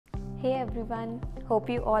Hey everyone, hope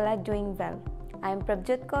you all are doing well. I am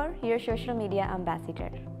Prabjot Kaur, your social media ambassador.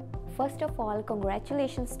 First of all,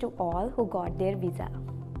 congratulations to all who got their visa.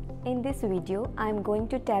 In this video, I am going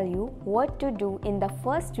to tell you what to do in the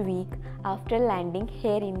first week after landing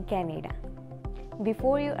here in Canada.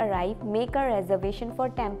 Before you arrive, make a reservation for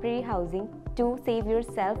temporary housing to save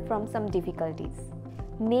yourself from some difficulties.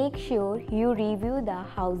 Make sure you review the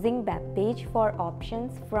housing web page for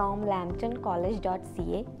options from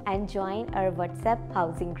lambtoncollege.ca and join our WhatsApp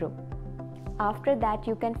housing group. After that,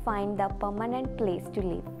 you can find the permanent place to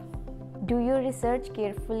live. Do your research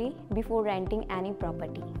carefully before renting any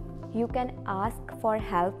property. You can ask for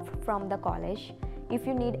help from the college if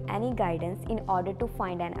you need any guidance in order to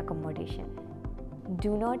find an accommodation.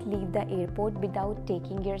 Do not leave the airport without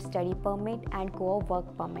taking your study permit and co-work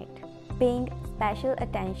permit. Paying special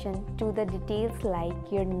attention to the details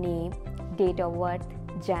like your name, date of birth,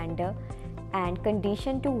 gender, and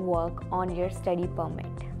condition to work on your study permit.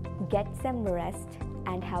 Get some rest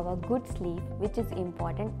and have a good sleep, which is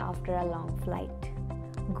important after a long flight.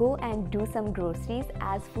 Go and do some groceries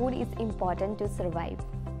as food is important to survive.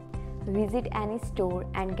 Visit any store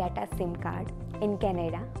and get a SIM card. In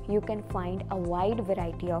Canada, you can find a wide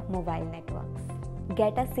variety of mobile networks.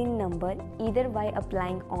 Get a SIN number either by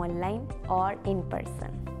applying online or in person.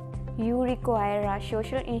 You require a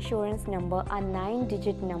social insurance number, a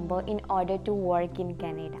 9-digit number, in order to work in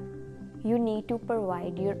Canada. You need to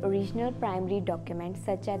provide your original primary documents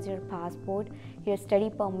such as your passport, your study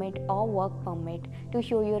permit or work permit to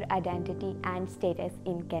show your identity and status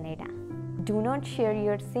in Canada. Do not share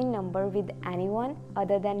your SIN number with anyone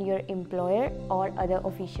other than your employer or other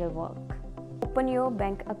official work. Open your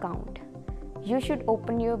bank account. You should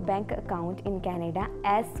open your bank account in Canada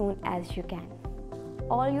as soon as you can.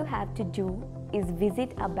 All you have to do is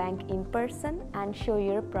visit a bank in person and show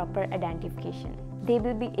your proper identification. They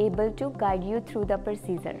will be able to guide you through the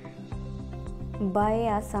procedure. Buy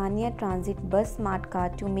a Sanya Transit bus smart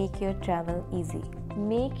card to make your travel easy.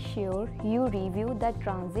 Make sure you review the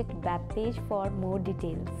transit web page for more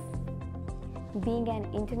details. Being an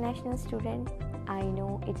international student, I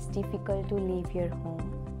know it's difficult to leave your home.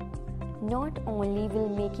 Not only will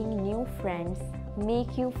making new friends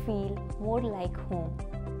make you feel more like home,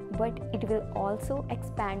 but it will also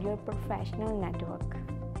expand your professional network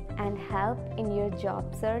and help in your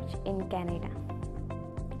job search in Canada.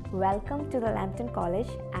 Welcome to the Lambton College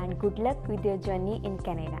and good luck with your journey in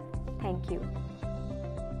Canada. Thank you.